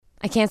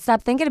I can't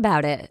stop thinking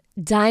about it.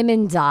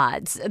 Diamond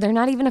Dots. They're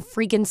not even a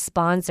freaking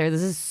sponsor.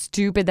 This is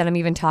stupid that I'm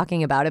even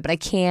talking about it, but I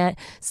can't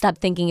stop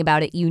thinking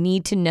about it. You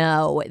need to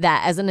know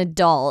that as an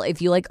adult,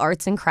 if you like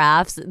arts and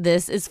crafts,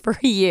 this is for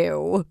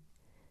you.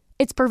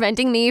 It's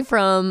preventing me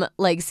from,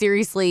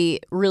 seriously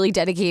really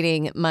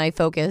dedicating my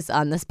focus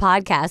on this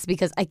podcast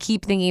because I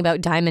keep thinking about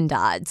Diamond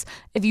Dots.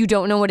 If you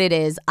don't know what it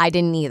is, I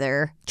didn't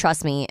either,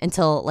 trust me,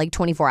 until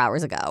 24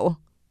 hours ago.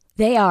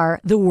 They are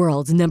the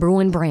world's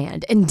 #1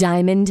 brand in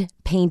diamond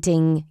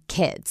painting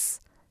kits.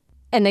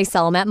 And they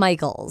sell them at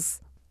Michael's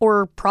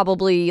or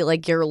probably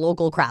your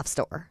local craft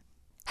store.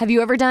 Have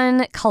you ever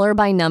done color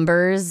by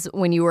numbers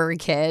when you were a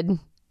kid?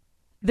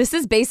 This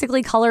is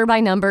basically color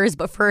by numbers,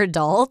 but for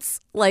adults,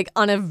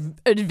 on an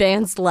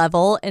advanced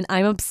level, and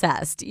I'm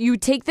obsessed. You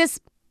take this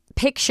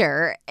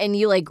picture and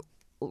you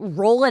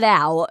roll it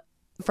out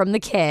from the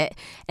kit,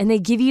 and they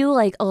give you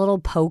a little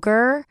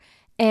poker,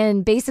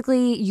 and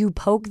basically you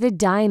poke the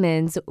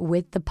diamonds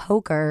with the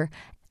poker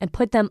and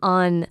put them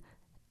on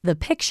the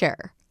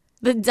picture.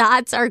 The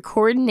dots are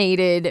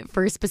coordinated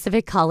for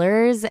specific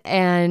colors,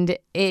 and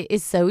it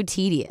is so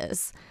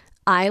tedious.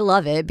 I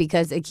love it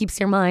because it keeps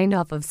your mind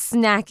off of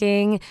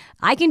snacking.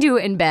 I can do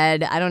it in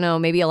bed. I don't know,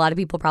 maybe a lot of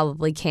people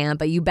probably can't,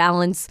 but you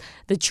balance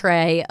the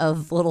tray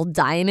of little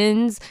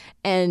diamonds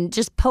and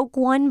just poke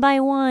one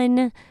by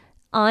one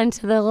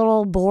onto the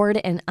little board,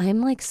 and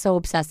I'm so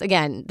obsessed.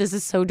 Again, this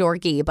is so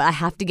dorky, but I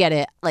have to get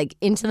it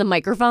into the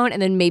microphone,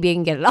 and then maybe I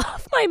can get it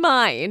off my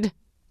mind.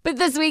 But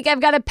this week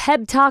I've got a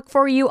pep talk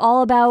for you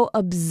all about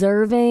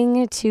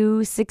observing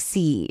to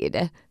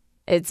succeed.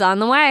 It's on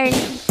the way.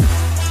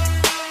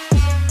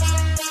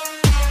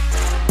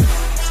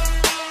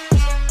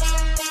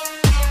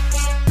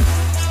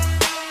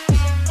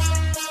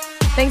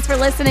 Thanks for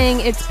listening.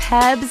 It's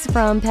Pebs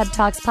from Pep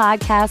Talks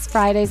Podcast,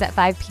 Fridays at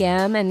 5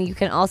 p.m. And you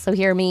can also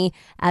hear me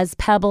as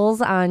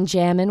Pebbles on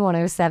Jammin'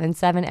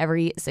 107.7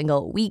 every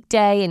single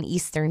weekday in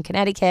Eastern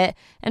Connecticut.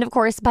 And of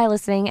course, by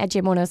listening at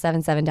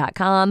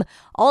jim1077.com.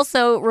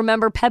 Also,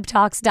 remember,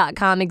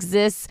 peptalks.com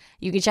exists.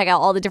 You can check out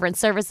all the different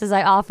services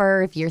I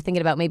offer. If you're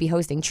thinking about maybe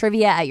hosting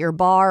trivia at your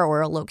bar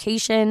or a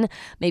location,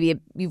 maybe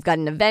you've got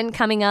an event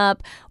coming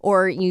up,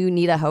 or you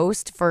need a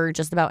host for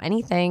just about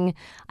anything.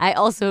 I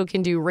also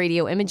can do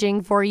radio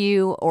imaging for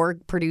you or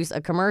produce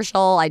a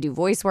commercial. I do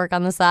voice work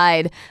on the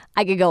side.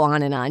 I could go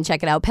on and on.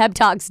 Check it out,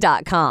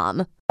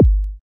 peptalks.com.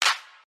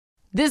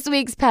 This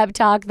week's pep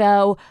talk,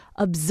 though,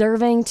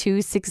 observing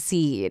to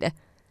succeed.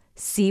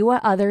 See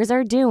what others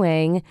are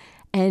doing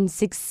and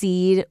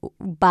succeed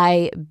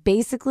by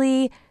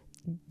basically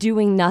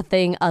doing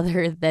nothing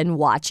other than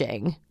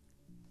watching.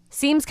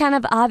 Seems kind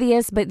of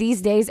obvious, but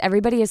these days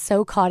everybody is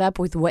so caught up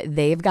with what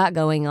they've got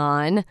going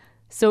on.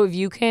 So if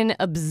you can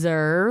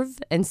observe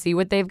and see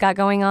what they've got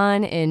going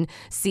on and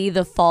see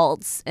the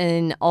faults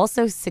and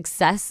also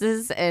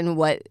successes and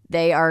what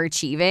they are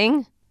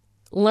achieving,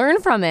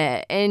 learn from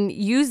it and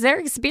use their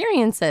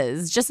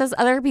experiences just as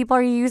other people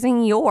are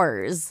using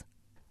yours.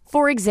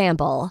 For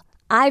example,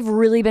 I've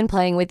really been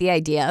playing with the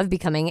idea of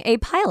becoming a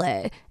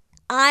pilot.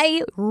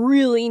 I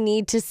really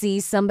need to see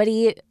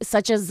somebody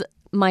such as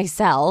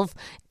myself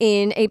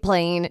in a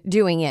plane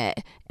doing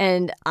it.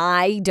 And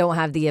I don't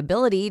have the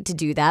ability to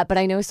do that, but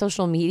I know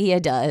social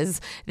media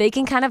does. They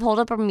can kind of hold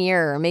up a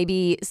mirror.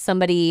 Maybe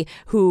somebody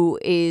who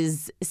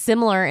is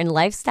similar in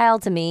lifestyle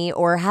to me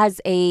or has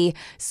a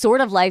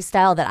sort of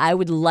lifestyle that I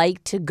would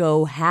like to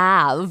go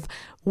have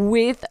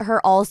with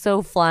her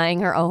also flying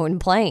her own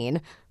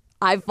plane.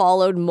 I've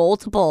followed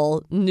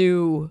multiple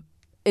new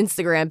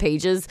Instagram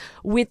pages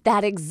with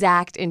that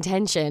exact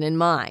intention in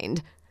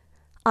mind.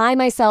 I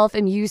myself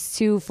am used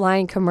to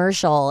flying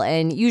commercial,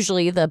 and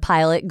usually the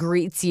pilot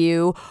greets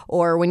you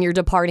or when you're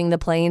departing the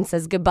plane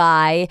says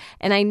goodbye.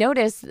 And I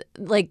noticed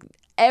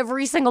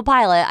every single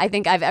pilot I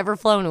think I've ever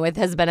flown with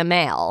has been a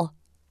male.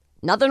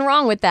 Nothing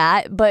wrong with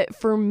that, but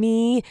for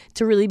me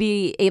to really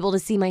be able to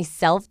see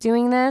myself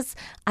doing this,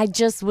 I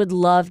just would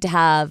love to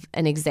have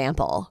an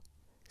example.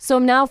 So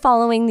I'm now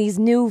following these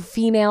new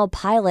female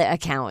pilot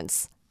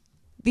accounts.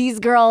 These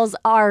girls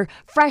are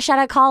fresh out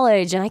of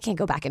college, and I can't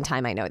go back in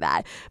time, I know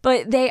that.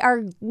 But they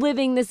are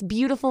living this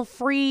beautiful,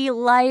 free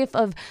life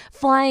of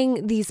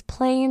flying these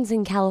planes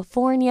in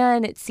California,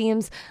 and it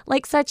seems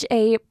like such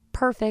a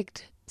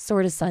perfect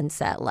sort of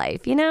sunset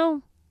life, you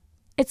know?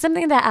 It's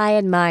something that I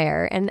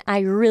admire, and I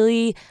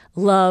really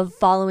love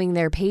following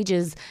their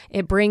pages.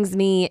 It brings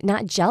me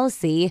not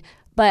jealousy,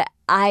 but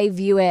I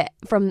view it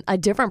from a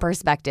different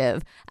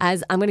perspective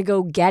as I'm going to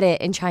go get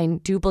it and try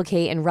and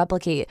duplicate and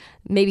replicate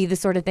maybe the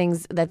sort of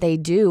things that they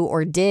do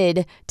or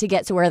did to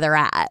get to where they're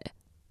at.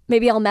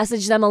 Maybe I'll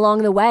message them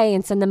along the way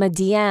and send them a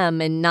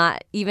DM and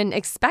not even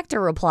expect a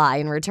reply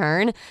in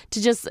return,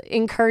 to just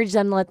encourage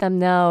them, let them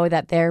know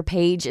that their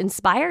page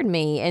inspired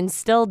me and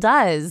still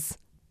does.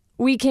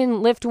 We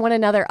can lift one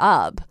another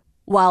up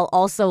while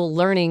also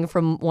learning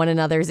from one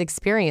another's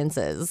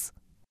experiences.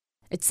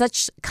 It's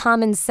such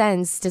common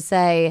sense to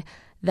say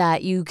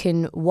that you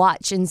can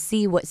watch and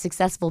see what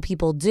successful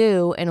people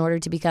do in order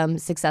to become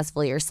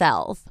successful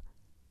yourself.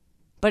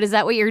 But is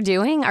that what you're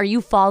doing? Are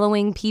you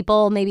following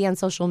people maybe on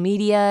social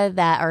media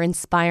that are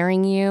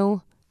inspiring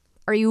you?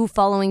 Are you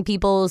following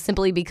people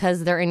simply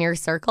because they're in your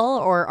circle?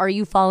 Or are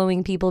you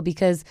following people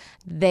because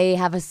they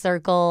have a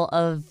circle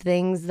of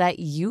things that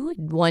you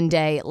would one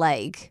day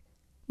like?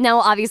 Now,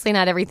 obviously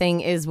not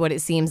everything is what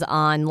it seems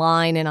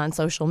online and on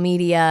social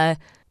media,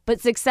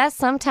 but success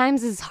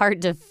sometimes is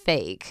hard to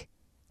fake.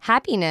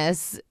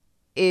 Happiness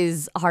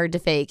is hard to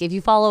fake. If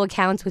you follow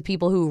accounts with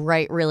people who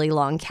write really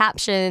long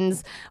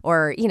captions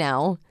or,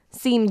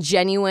 seem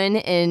genuine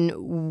in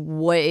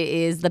what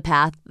is the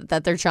path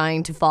that they're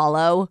trying to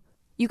follow,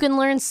 you can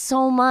learn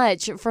so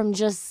much from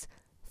just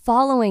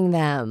following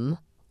them,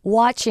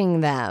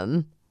 watching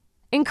them,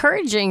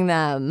 encouraging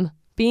them,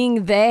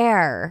 being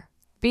there,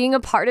 being a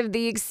part of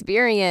the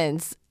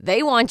experience.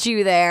 They want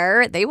you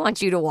there. They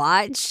want you to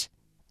watch.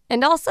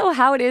 And also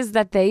how it is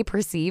that they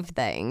perceive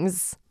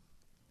things.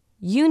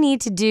 You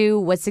need to do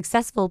what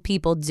successful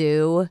people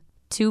do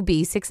to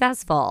be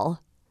successful.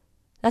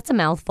 That's a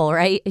mouthful,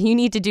 right? You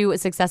need to do what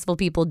successful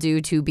people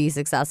do to be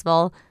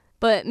successful.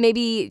 But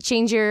maybe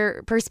change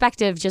your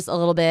perspective just a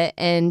little bit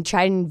and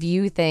try and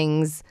view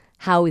things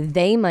how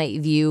they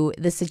might view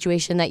the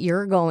situation that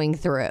you're going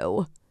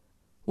through.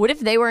 What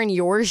if they were in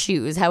your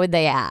shoes? How would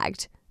they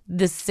act?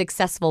 This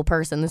successful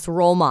person, this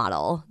role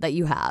model that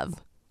you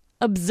have.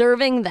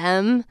 Observing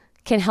them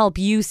can help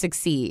you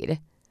succeed.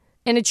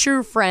 And a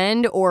true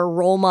friend or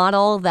role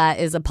model that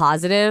is a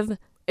positive,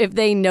 if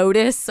they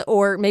notice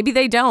or maybe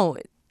they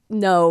don't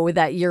know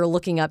that you're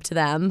looking up to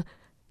them,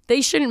 they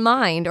shouldn't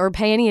mind or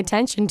pay any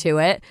attention to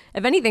it.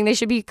 If anything, they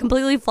should be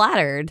completely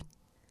flattered.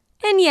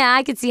 And yeah,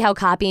 I could see how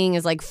copying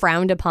is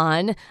frowned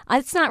upon.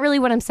 That's not really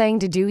what I'm saying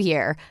to do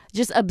here.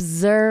 Just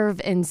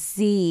observe and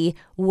see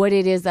what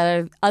it is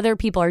that other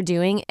people are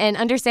doing and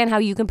understand how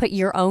you can put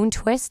your own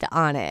twist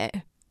on it.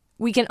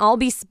 We can all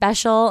be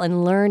special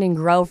and learn and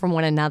grow from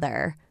one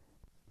another.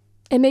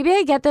 And maybe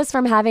I get this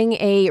from having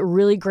a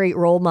really great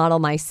role model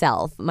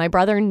myself. My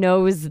brother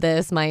knows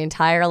this my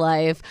entire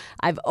life.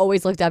 I've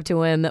always looked up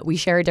to him. We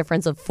share a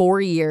difference of 4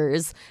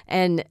 years,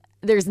 and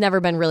there's never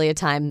been really a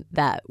time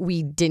that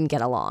we didn't get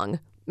along.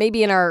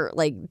 Maybe in our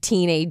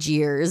teenage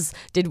years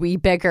did we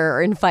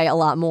bicker and fight a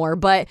lot more.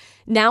 But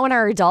now in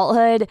our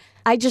adulthood,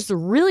 I just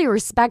really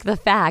respect the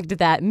fact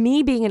that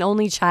me being an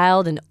only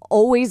child and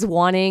always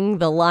wanting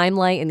the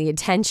limelight and the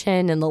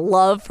attention and the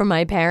love from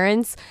my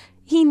parents,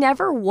 he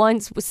never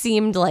once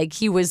seemed like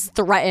he was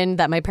threatened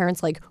that my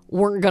parents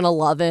weren't gonna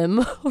love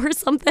him or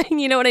something.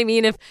 You know what I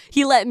mean? If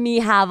he let me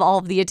have all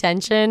of the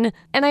attention.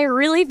 And I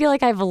really feel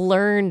like I've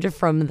learned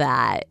from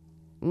that.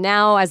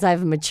 Now, as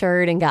I've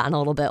matured and gotten a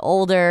little bit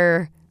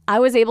older, I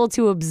was able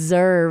to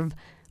observe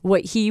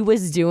what he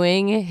was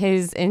doing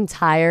his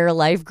entire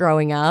life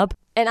growing up.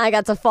 And I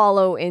got to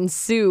follow in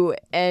suit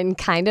and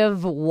kind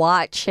of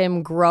watch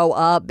him grow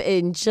up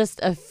in just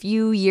a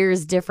few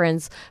years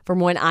difference from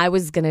when I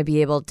was going to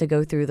be able to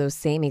go through those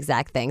same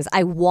exact things.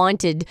 I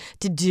wanted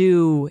to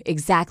do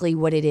exactly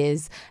what it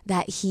is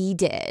that he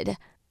did.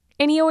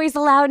 And he always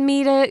allowed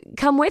me to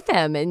come with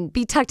him and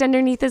be tucked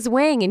underneath his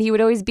wing. And he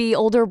would always be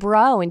older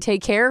bro and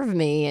take care of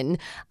me. And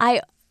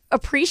I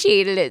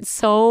appreciated it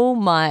so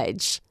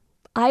much.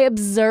 I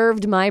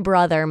observed my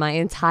brother my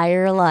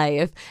entire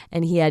life,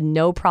 and he had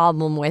no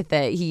problem with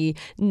it. He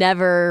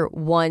never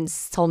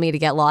once told me to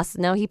get lost.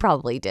 No, he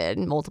probably did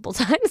multiple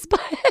times,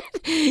 but,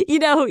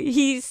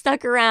 he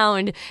stuck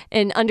around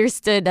and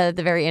understood that at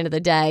the very end of the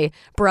day,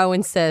 bro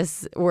and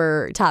sis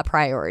were top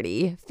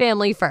priority,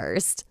 family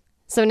first.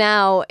 So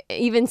now,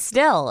 even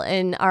still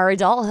in our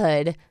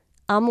adulthood,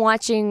 I'm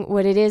watching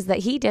what it is that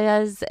he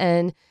does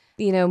and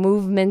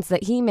movements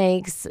that he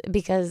makes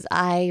because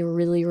I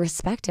really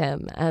respect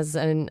him as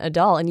an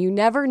adult. And you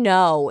never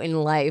know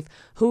in life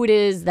who it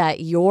is that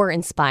you're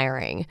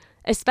inspiring,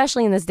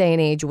 especially in this day and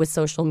age with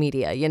social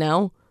media,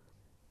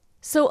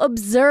 So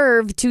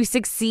observe to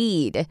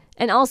succeed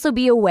and also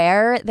be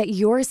aware that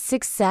your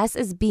success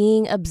is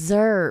being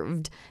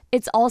observed.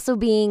 It's also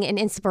being an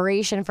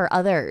inspiration for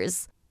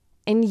others.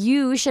 And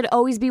you should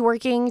always be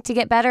working to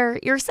get better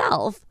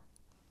yourself.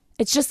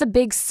 It's just a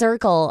big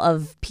circle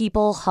of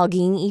people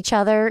hugging each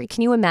other.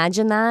 Can you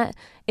imagine that?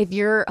 If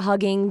you're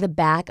hugging the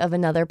back of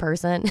another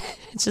person,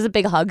 it's just a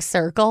big hug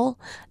circle.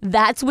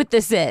 That's what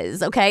this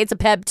is, okay? It's a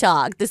pep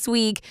talk. This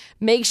week,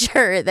 make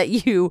sure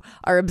that you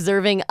are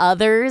observing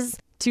others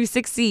to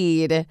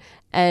succeed.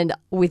 And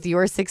with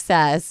your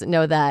success,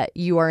 know that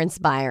you are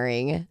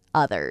inspiring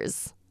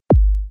others.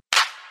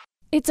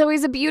 It's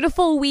always a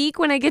beautiful week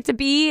when I get to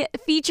be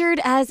featured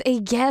as a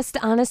guest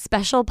on a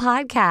special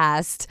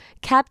podcast.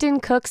 Captain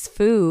Cooks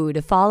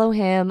Food. Follow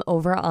him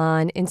over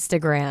on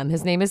Instagram.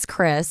 His name is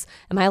Chris.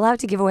 Am I allowed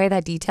to give away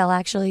that detail,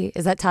 actually?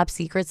 Is that top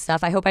secret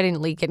stuff? I hope I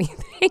didn't leak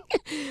anything.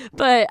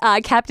 But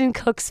Captain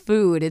Cooks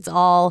Food. It's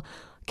all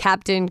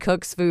Captain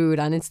Cooks Food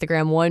on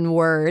Instagram, one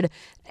word.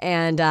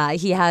 And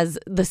he has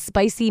the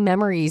Spicy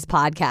Memories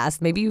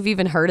podcast. Maybe you've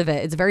even heard of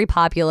it. It's very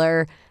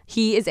popular.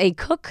 He is a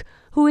cook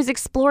who is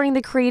exploring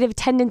the creative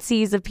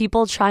tendencies of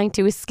people trying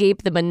to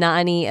escape the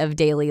monotony of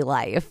daily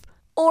life.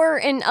 Or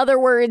in other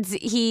words,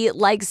 he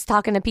likes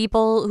talking to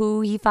people who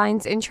he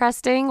finds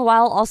interesting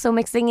while also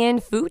mixing in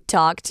food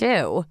talk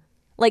too.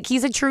 Like,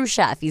 he's a true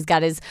chef. He's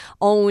got his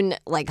own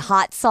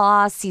hot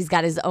sauce. He's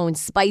got his own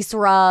spice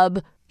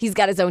rub. He's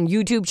got his own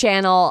YouTube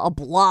channel, a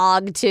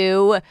blog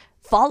too.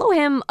 Follow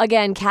him,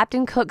 again,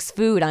 Captain Cook's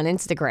Food on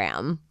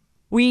Instagram.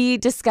 We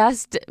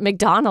discussed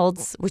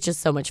McDonald's, which is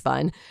so much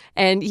fun.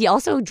 And he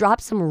also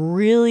dropped some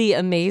really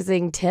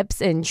amazing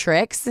tips and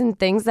tricks and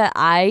things that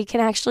I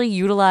can actually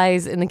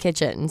utilize in the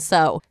kitchen.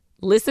 So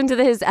listen to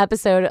his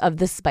episode of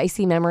the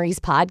Spicy Memories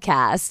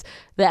podcast.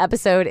 The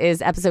episode is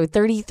episode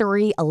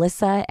 33,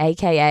 Alyssa,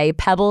 aka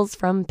Pebbles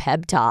from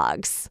Peb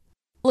Talks.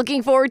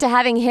 Looking forward to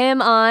having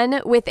him on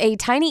with a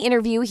tiny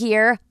interview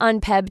here on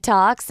Peb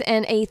Talks,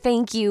 and a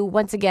thank you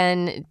once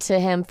again to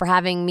him for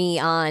having me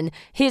on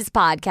his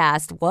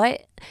podcast.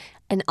 What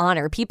an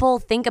honor. People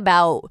think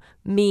about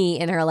me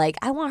and are like,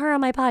 I want her on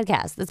my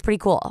podcast. That's pretty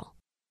cool.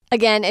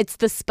 Again, it's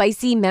the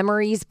Spicy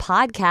Memories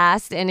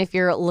podcast, and if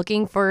you're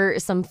looking for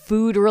some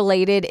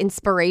food-related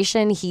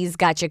inspiration, he's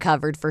got you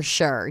covered for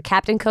sure.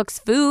 Captain Cook's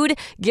Food,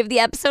 give the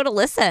episode a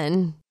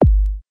listen.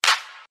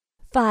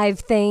 5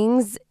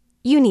 things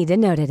you need to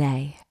know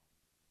today.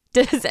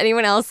 Does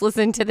anyone else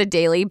listen to the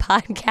daily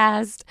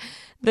podcast?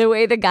 The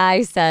way the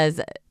guy says,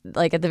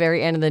 at the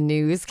very end of the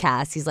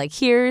newscast, he's like,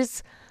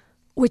 here's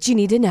what you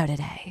need to know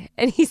today.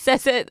 And he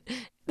says it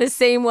the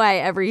same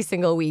way every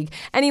single week.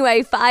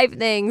 Anyway, 5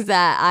 things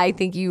that I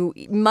think you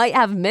might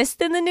have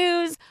missed in the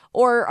news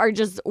or are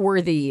just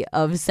worthy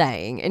of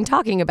saying and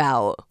talking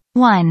about.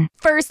 1.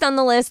 First on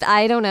the list,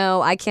 I don't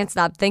know. I can't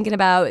stop thinking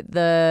about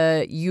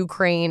the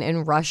Ukraine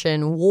and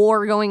Russian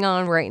war going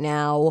on right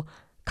now.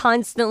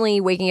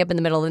 Constantly waking up in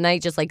the middle of the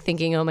night, just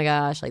thinking, oh my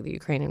gosh, the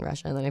Ukraine and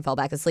Russia, and then I fall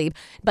back asleep.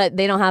 But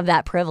they don't have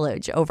that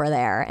privilege over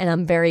there. And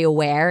I'm very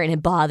aware, and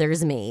it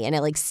bothers me, and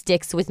it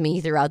sticks with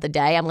me throughout the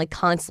day. I'm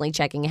constantly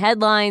checking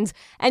headlines.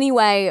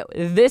 Anyway,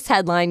 this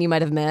headline you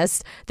might have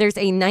missed. There's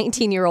a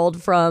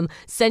 19-year-old from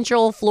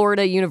Central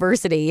Florida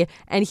University,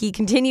 and he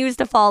continues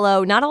to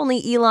follow not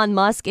only Elon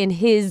Musk and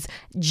his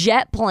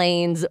jet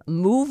planes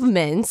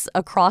movements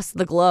across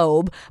the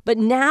globe, but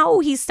now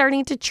he's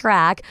starting to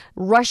track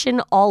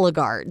Russian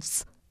oligarchs.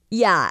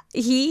 Yeah,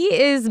 he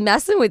is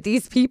messing with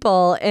these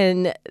people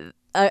in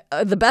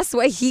the best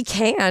way he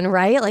can,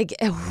 right?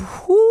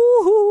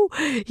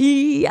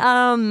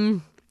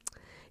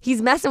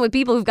 He's messing with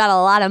people who've got a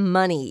lot of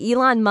money.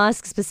 Elon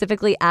Musk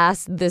specifically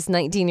asked this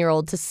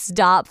 19-year-old to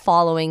stop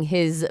following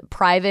his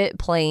private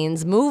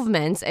planes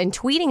movements and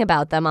tweeting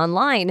about them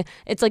online.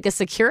 It's a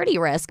security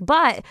risk,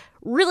 but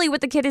really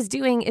what the kid is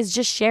doing is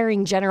just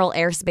sharing general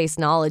airspace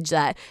knowledge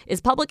that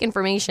is public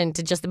information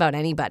to just about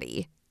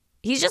anybody.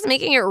 He's just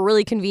making it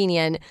really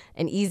convenient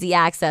and easy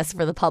access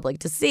for the public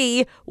to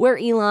see where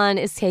Elon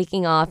is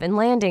taking off and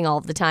landing all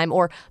of the time,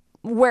 or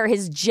where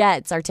his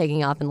jets are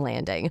taking off and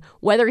landing.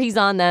 Whether he's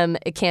on them,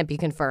 it can't be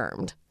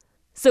confirmed.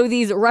 So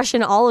these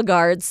Russian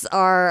oligarchs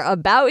are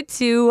about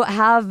to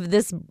have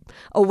this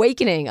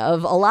awakening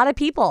of a lot of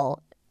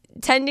people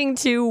tending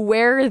to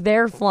where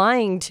they're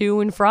flying to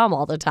and from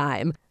all the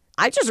time.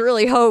 I just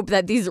really hope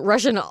that these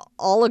Russian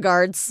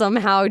oligarchs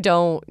somehow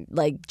don't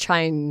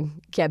try and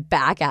get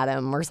back at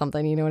him or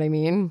something. You know what I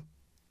mean?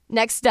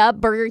 Next up,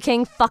 Burger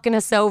King fucking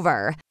us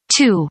over.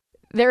 2.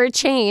 They're a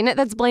chain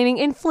that's blaming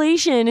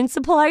inflation and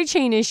supply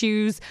chain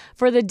issues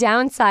for the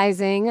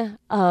downsizing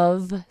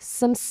of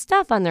some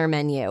stuff on their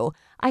menu.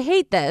 I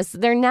hate this.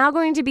 They're now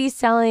going to be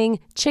selling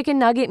chicken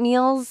nugget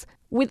meals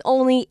with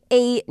only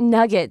 8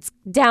 nuggets,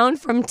 down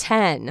from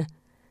 10.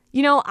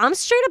 I'm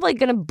straight up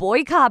going to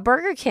boycott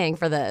Burger King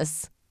for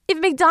this. If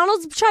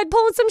McDonald's tried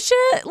pulling some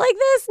shit like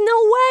this, no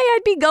way,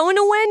 I'd be going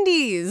to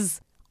Wendy's.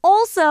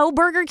 Also,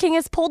 Burger King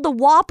has pulled the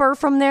Whopper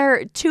from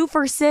their 2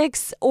 for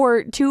 $6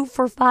 or 2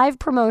 for $5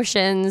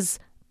 promotions.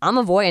 I'm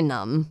avoiding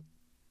them.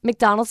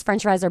 McDonald's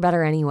french fries are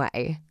better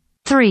anyway.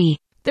 3.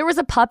 There was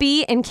a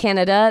puppy in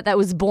Canada that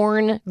was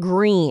born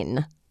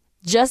green.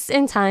 Just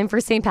in time for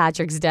St.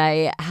 Patrick's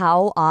Day.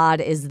 How odd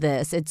is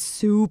this? It's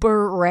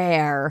super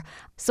rare.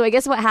 So I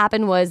guess what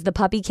happened was the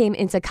puppy came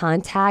into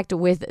contact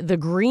with the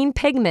green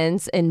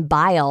pigments in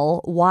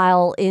bile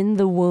while in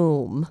the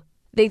womb.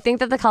 They think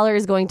that the color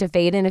is going to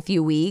fade in a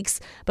few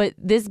weeks, but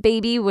this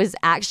baby was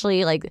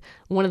actually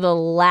one of the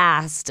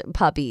last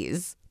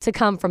puppies to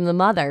come from the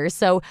mother.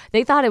 So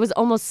they thought it was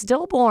almost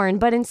stillborn,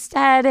 but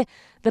instead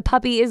the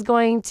puppy is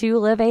going to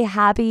live a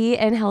happy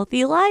and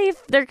healthy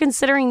life. They're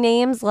considering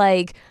names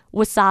like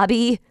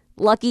Wasabi,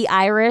 Lucky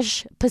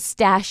Irish,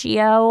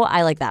 Pistachio.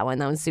 I like that one.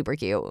 That one's super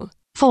cute.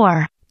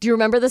 4. Do you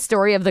remember the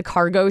story of the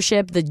cargo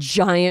ship, the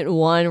giant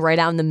one right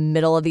out in the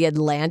middle of the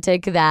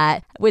Atlantic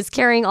that was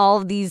carrying all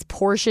of these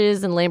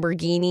Porsches and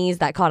Lamborghinis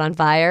that caught on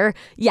fire?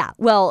 Yeah,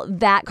 well,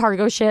 that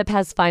cargo ship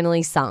has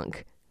finally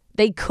sunk.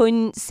 They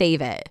couldn't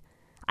save it.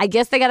 I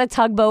guess they got a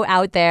tugboat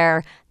out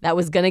there that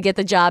was going to get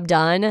the job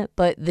done,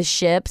 but the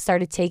ship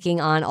started taking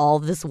on all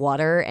of this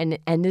water and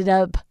it ended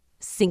up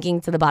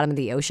sinking to the bottom of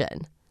the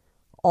ocean.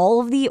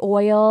 All of the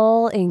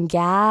oil and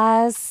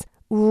gas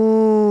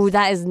Ooh,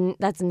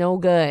 that's no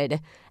good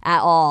at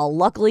all.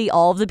 Luckily,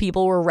 all of the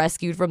people were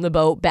rescued from the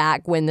boat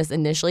back when this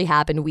initially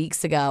happened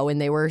weeks ago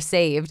and they were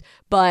saved,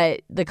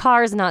 but the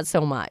cars, not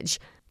so much.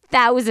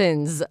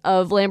 Thousands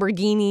of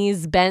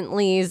Lamborghinis,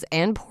 Bentleys,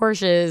 and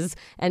Porsches,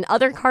 and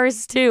other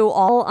cars too,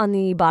 all on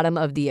the bottom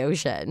of the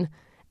ocean.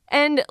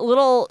 And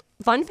little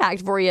fun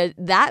fact for you,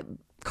 that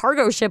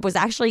cargo ship was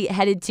actually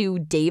headed to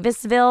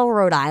Davisville,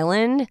 Rhode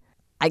Island.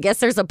 I guess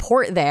there's a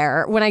port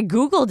there. When I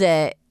Googled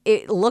it,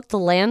 it looked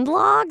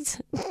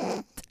landlocked.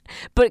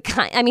 But,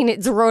 I mean,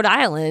 it's Rhode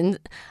Island.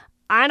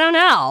 I don't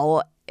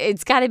know.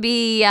 It's got to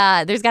be,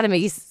 there's got to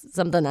be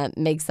something that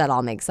makes that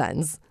all make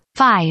sense.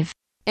 5.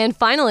 And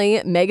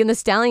finally, Megan Thee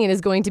Stallion is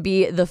going to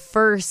be the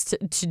first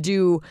to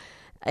do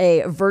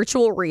a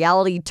virtual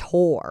reality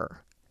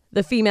tour.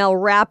 The female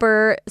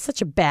rapper,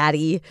 such a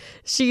baddie,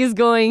 she's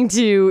going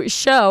to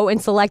show and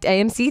select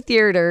AMC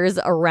theaters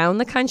around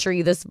the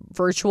country this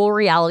virtual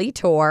reality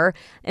tour.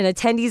 And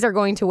attendees are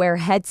going to wear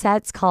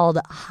headsets called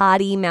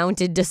Hottie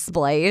mounted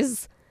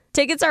displays.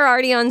 Tickets are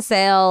already on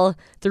sale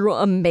through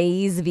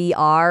Amaze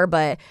VR,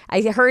 but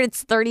I heard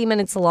it's 30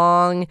 minutes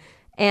long.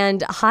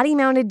 And Hottie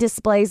mounted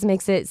displays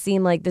makes it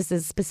seem like this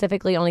is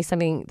specifically only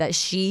something that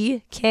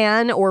she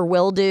can or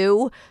will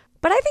do.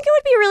 But I think it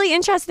would be really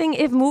interesting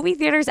if movie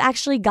theaters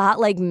actually got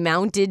like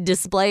mounted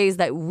displays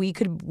that we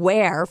could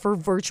wear for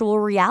virtual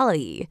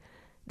reality.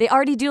 They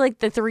already do like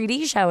the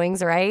 3D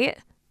showings, right?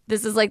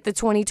 This is like the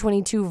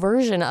 2022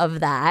 version of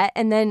that.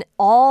 And then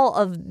all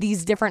of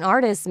these different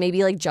artists,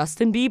 maybe like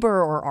Justin Bieber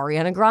or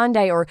Ariana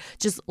Grande or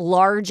just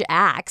large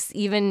acts,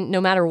 even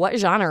no matter what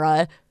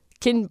genre,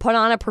 can put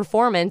on a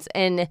performance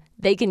and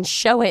they can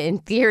show it in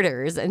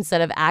theaters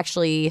instead of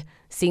actually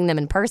seeing them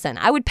in person.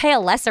 I would pay a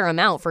lesser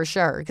amount for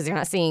sure because you're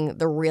not seeing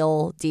the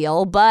real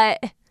deal,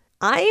 but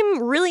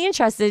I'm really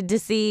interested to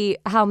see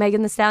how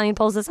Megan Thee Stallion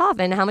pulls this off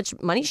and how much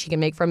money she can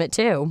make from it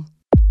too.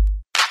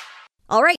 All right,